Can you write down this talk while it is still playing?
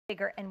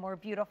bigger and more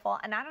beautiful.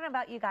 And I don't know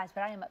about you guys,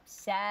 but I am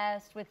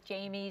obsessed with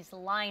Jamie's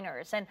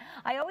liners. And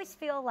I always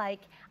feel like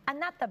I'm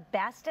not the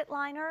best at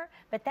liner,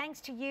 but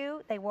thanks to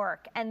you, they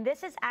work. And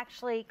this is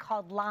actually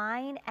called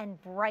Line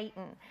and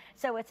Brighten.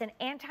 So it's an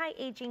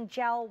anti-aging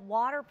gel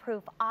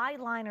waterproof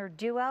eyeliner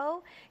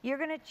duo. You're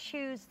gonna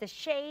choose the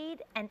shade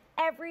and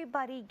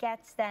everybody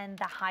gets then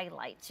the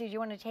highlight. So do you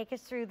wanna take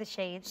us through the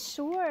shades?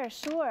 Sure.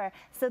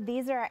 So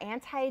these are our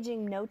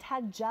anti-aging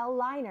no-tug gel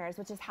liners,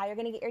 which is how you're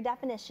gonna get your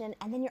definition.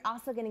 And then you're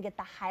also gonna get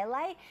the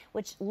highlight,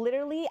 which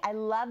literally, I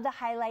love the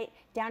highlight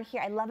down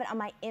here. I love it on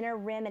my inner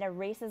rim. It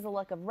erases the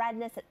look of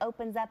redness. It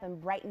opens up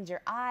and brightens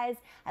your eyes.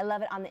 I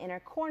love it on the inner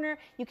corner.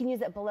 You can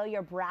use it below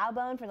your brow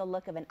bone for the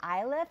look of an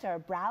eye lift or a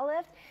brow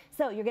lift.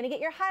 So you're gonna get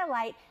your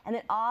highlight, and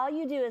then all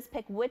you do is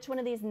pick which one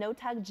of these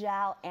no-tug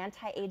gel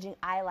anti-aging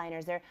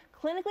eyeliners. They're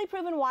clinically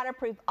proven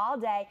waterproof all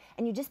day,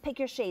 and you just pick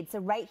your shade. So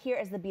right here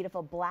is the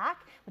beautiful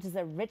black, which is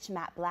a rich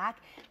matte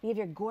black. You have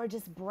your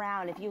gorgeous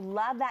brown. If you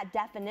love that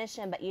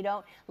definition, but you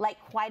don't like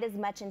quite as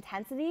much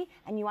intensity,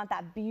 and you want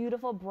that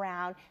beautiful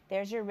brown,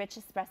 there's your rich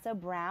espresso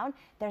brown.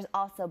 There's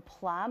also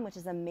plum, which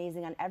is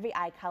amazing on every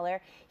eye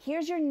color.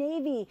 Here's your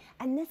navy,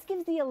 and this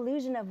gives the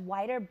illusion of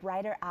whiter,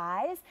 brighter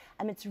eyes.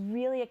 It's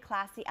really a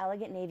classy,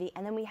 elegant navy.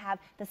 And then we have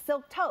the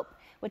silk taupe,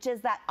 which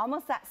is that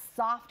almost that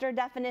softer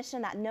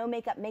definition, that no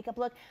makeup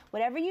look.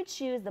 Whatever you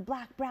choose, the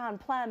black, brown,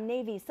 plum,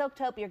 navy, silk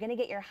taupe, you're gonna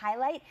get your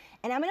highlight.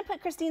 And I'm gonna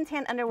put Christine's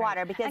hand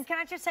underwater because— And can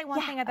I just say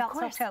one thing about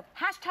silk taupe?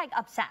 Hashtag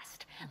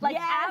obsessed. Like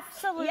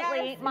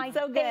absolutely my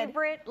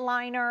favorite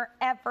liner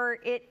ever.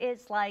 It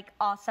is like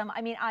awesome.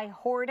 I mean, I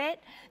hoard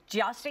it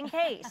just in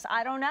case.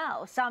 I don't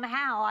know.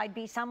 Somehow I'd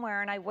be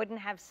somewhere and I wouldn't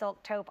have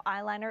silk taupe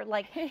eyeliner.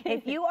 Like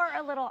if you are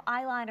a little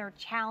eyeliner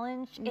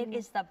challenged, it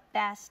is the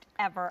best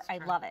ever. I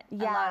love it.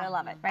 Yeah. I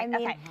love it. Right? I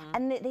mean,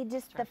 and they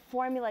just, the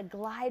formula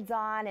glides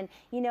on, and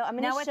you know, I'm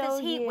going to show you. Now with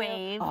this heat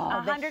wave,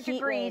 100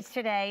 degrees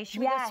today. Should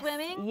we go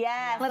swimming?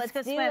 Yes, let's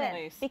go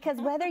swimming. Because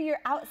whether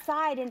you're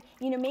outside and,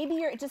 you know, maybe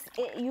you're just,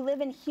 you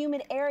live in a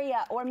humid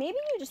area, or maybe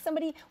you're just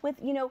somebody with,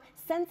 you know,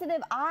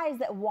 sensitive eyes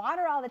that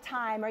water all the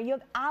time, or you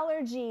have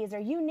allergies, or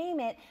you name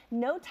it,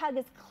 no-tug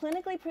is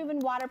clinically proven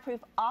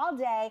waterproof all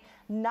day,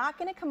 not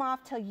going to come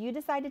off till you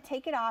decide to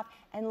take it off,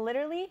 and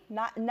literally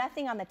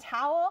nothing on the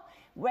towel,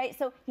 right?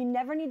 So you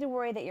never need to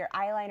worry that your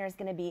eyeliner is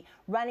going to be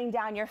running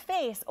down your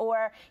face,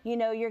 or, you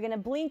know, you're going to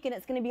blink and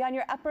it's going to be on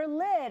your upper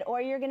lid,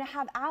 or you're going to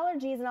have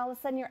allergies and all of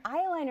a sudden your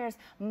eyeliner's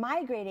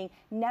migrating.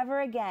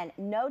 Never again.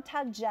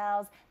 No-tug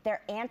gels.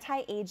 They're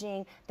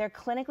anti-aging. They're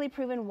clinically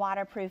proven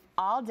waterproof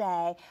all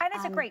day. And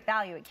it's a great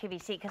value at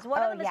QVC because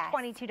one of them is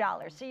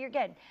 $22. So you're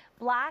getting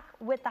black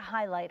with the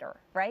highlighter,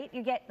 right?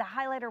 You get the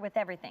highlighter with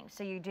everything.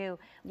 So you do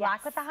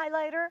black with the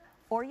highlighter,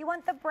 or you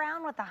want the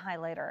brown with the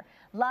highlighter.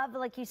 Love,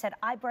 like you said,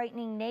 eye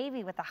brightening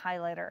navy with the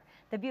highlighter.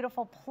 The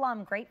beautiful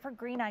plum, great for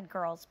green-eyed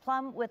girls.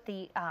 Plum with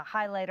the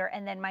highlighter.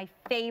 And then my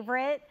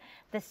favorite,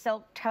 the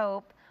silk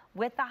taupe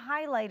with the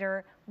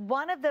highlighter.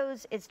 One of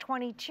those is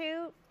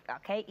 22.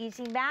 Okay,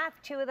 easy math.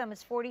 Two of them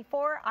is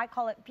 44. I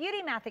call it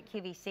beauty math at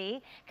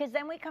QVC because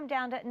then we come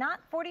down to not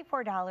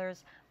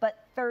 $44,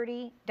 but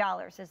 $30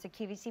 is the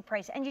QVC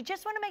price. And you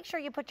just want to make sure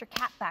you put your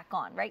cap back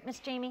on, right, Miss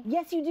Jamie?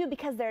 Yes, you do,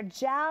 because they're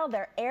gel,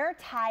 they're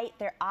airtight,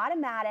 they're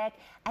automatic,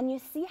 and you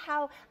see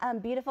how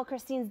beautiful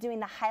Christine's doing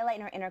the highlight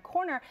in her inner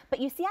corner, but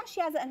you see how she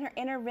has it in her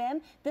inner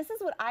rim? This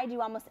is what I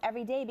do almost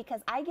every day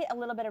because I get a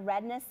little bit of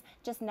redness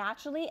just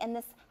naturally, and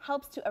this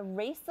helps to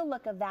erase the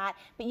look of that.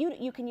 But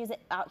you can use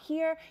it out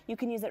here, you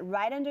can use it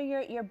right under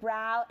your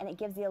brow, and it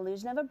gives the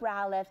illusion of a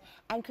brow lift.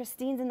 And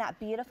Christine's in that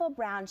beautiful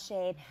brown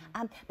shade.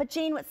 But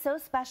Jane, what's so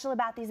special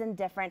about these and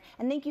different,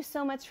 and thank you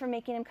so much for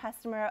making him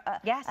Customer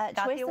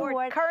Choice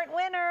Award. Current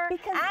winner,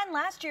 and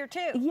last year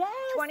too. Yes,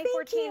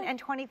 2014 and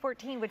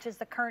 2014, which is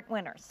the current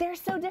winners. They're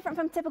so different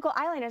from typical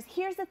eyeliners.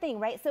 Here's the thing,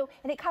 right? So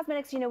at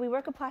Cosmetics, you know, we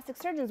work with plastic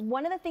surgeons.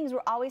 One of the things we're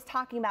always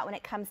talking about when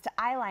it comes to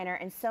eyeliner,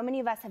 and so many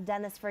of us have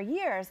done this for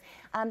years,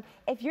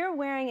 if you're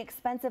wearing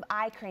expensive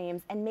eye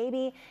creams and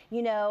maybe,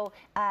 you know,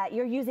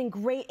 you're using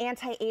great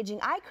anti-aging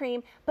eye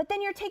cream, but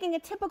then you're taking a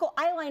typical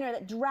eyeliner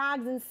that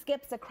drags and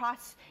skips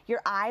across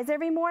your eyes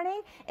every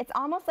morning, it's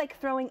almost like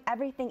throwing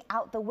everything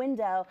out the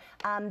window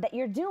that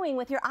you're doing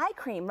with your eye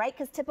cream, right?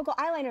 Because typical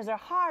eyeliners are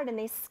hard and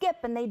they skip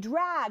and they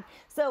drag.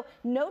 So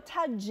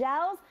no-tug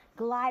gels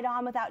glide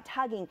on without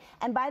tugging.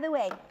 And by the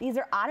way, these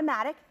are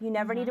automatic. You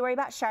never need to worry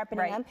about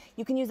sharpening them.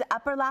 You can use the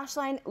upper lash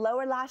line,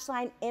 lower lash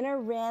line,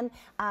 inner rim,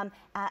 and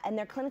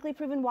they're clinically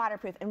proven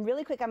waterproof. And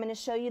really quick, I'm going to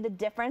show you the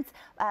difference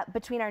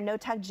between our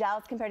no-tug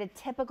gels compared to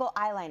typical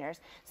eyeliners.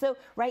 So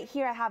right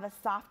here I have a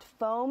soft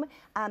foam,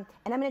 and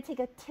I'm going to take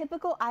a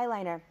typical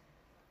eyeliner.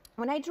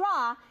 When I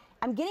draw,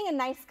 I'm getting a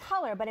nice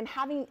color, but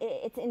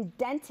it's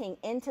indenting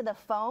into the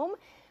foam.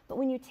 But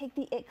when you take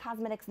the IT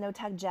Cosmetics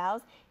no-tug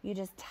gels, you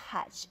just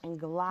touch and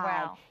glide.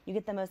 Wow. You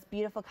get the most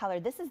beautiful color.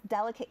 This is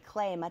delicate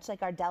clay, much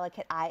like our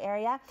delicate eye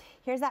area.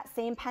 Here's that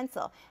same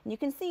pencil. And you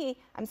can see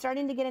I'm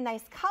starting to get a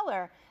nice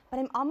color, but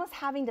I'm almost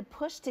having to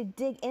push to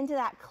dig into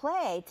that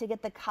clay to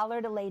get the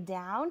color to lay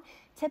down.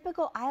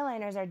 Typical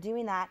eyeliners are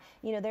doing that.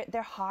 You know,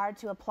 they're hard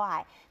to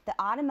apply. The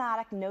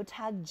automatic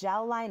no-tug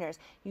gel liners,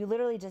 you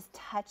literally just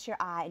touch your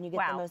eye and you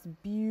get the most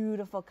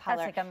beautiful color.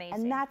 That's like amazing.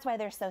 And that's why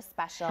they're so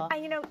special.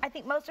 And you know, I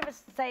think most of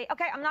us say,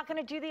 okay, I'm not going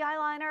to do the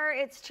eyeliner.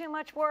 It's too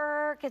much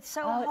work. It's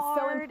so hard.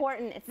 It's so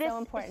important. It's so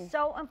important. It's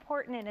so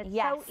important, and it's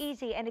so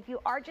easy. And if you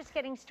are just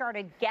getting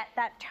started, get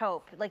that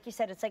taupe. Like you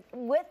said, it's like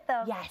with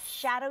the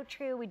Shadow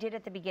True we did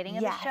at the beginning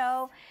of the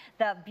show,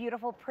 the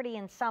beautiful Pretty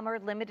in Summer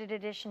limited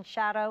edition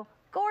shadow.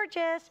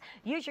 Gorgeous.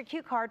 Use your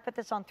Q card. Put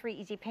this on 3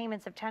 easy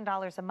payments of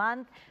 $10 a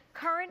month.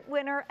 Current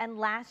winner and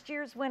last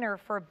year's winner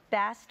for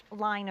best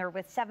liner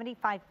with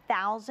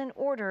 75,000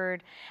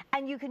 ordered.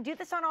 And you can do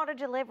this on auto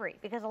delivery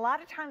because a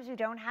lot of times we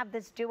don't have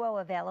this duo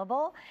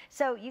available.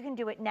 So you can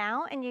do it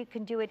now and you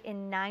can do it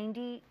in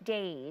 90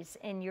 days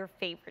in your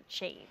favorite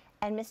shade.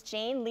 And Miss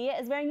Jane, Leah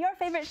is wearing your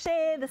favorite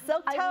shade, the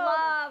silk taupe.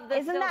 I love the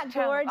Isn't silk that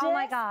taupe. gorgeous? Oh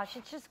my gosh,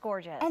 it's just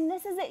gorgeous. And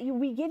this is it.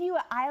 We give you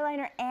an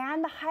eyeliner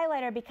and the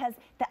highlighter because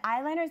the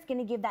eyeliner is going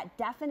to give that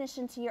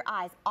definition to your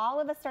eyes. All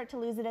of us start to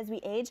lose it as we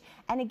age.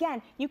 And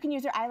again, you can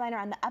use your eyeliner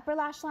on the upper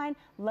lash line,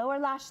 lower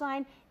lash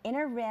line,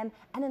 inner rim,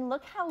 and then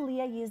look how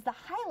Leah used the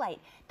highlight.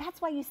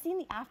 That's why you see in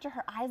the after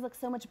her eyes look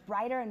so much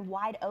brighter and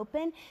wide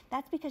open.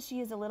 That's because she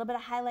used a little bit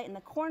of highlight in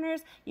the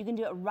corners. You can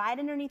do it right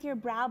underneath your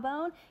brow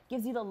bone.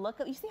 Gives you the look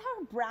of, you see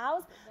how her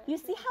brows, you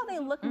see how they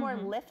look more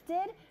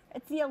lifted?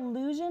 It's the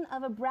illusion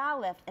of a brow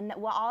lift. And that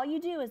all you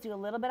do is do a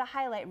little bit of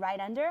highlight right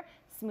under,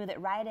 smooth it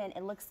right in.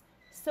 It looks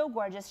so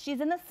gorgeous. She's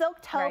in the silk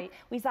taupe.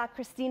 We saw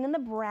Christine in the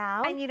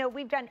brown. And you know,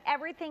 we've done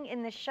everything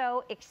in the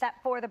show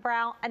except for the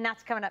brow, and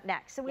that's coming up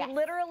next. So we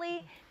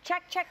literally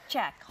check, check,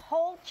 check.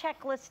 Whole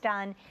checklist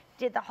done.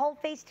 Did the whole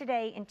face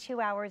today in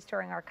 2 hours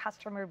during our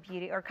customer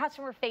beauty or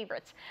customer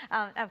favorites.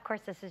 Of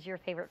course, this is your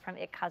favorite from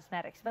IT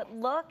Cosmetics. But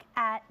look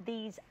at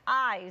these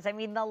eyes. I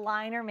mean, the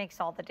liner makes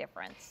all the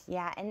difference.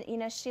 Yeah, and you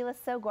know, Sheila's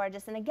so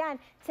gorgeous. And again,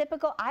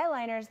 typical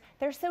eyeliners,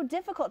 they're so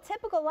difficult.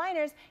 Typical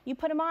liners, you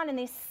put them on and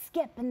they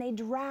skip and they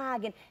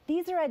drag. And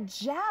these are a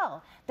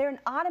gel. They're an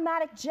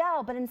automatic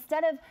gel, but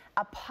instead of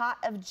a pot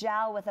of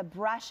gel with a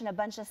brush and a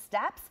bunch of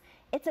steps,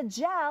 it's a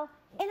gel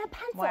in a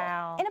pencil.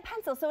 Wow. In a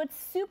pencil. So it's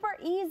super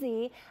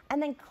easy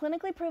and then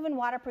clinically proven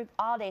waterproof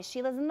all day.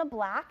 Sheila's in the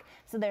black.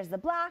 So there's the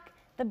black,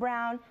 the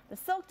brown, the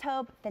silk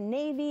taupe, the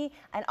navy,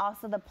 and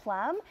also the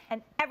plum.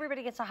 And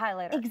everybody gets a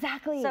highlighter.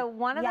 Exactly. So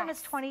one of them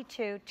is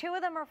 22, two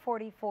of them are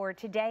 44.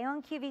 Today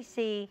on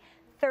QVC,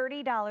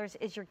 $30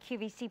 is your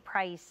QVC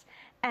price.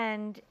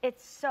 And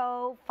it's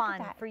so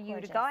fun for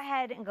you to go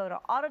ahead and go to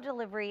auto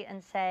delivery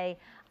and say,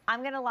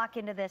 I'm going to lock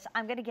into this.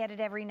 I'm going to get it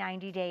every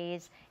 90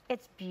 days.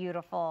 It's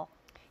beautiful.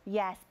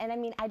 Yes, and I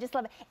mean, I just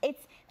love it.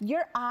 It's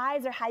your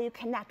eyes are how you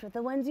connect with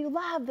the ones you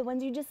love, the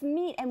ones you just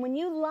meet, and when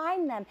you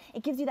line them,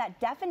 it gives you that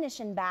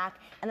definition back,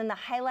 and then the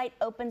highlight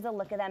opens a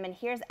look at them. And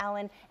here's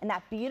Ellen in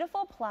that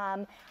beautiful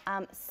plum,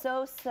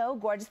 so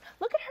gorgeous.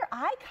 Look at her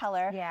eye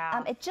color.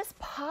 Yeah. It just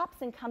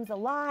pops and comes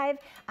alive,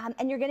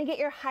 and you're gonna get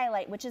your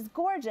highlight, which is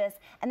gorgeous,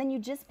 and then you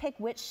just pick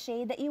which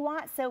shade that you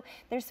want. So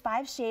there's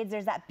 5 shades.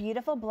 There's that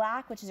beautiful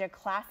black, which is your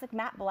classic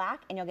matte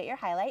black, and you'll get your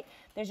highlight.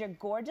 There's your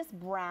gorgeous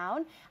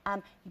brown,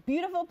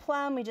 beautiful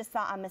plum we just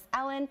saw on Miss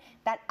Ellen.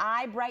 That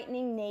eye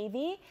brightening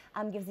navy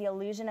gives the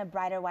illusion of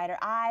brighter, wider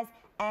eyes.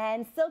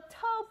 And silk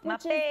taupe,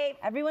 which is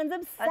everyone's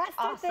obsessed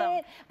with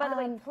it. By the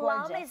way,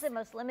 plum is the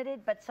most limited,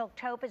 but silk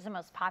taupe is the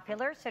most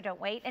popular, so don't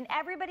wait. And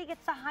everybody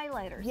gets the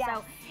highlighter.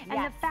 So,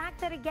 and the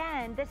fact that,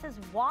 again, this is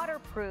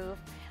waterproof,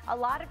 a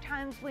lot of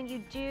times when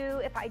you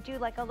do, if I do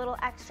like a little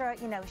extra,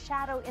 you know,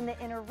 shadow in the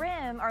inner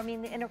rim, or I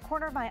mean the inner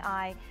corner of my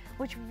eye,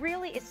 which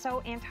really is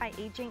so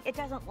anti-aging, it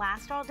doesn't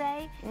last all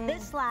day.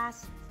 This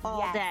lasts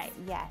all day.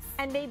 Yes.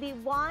 And maybe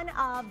one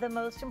of the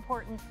most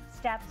important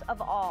steps of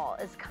all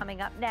is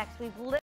coming up next. We've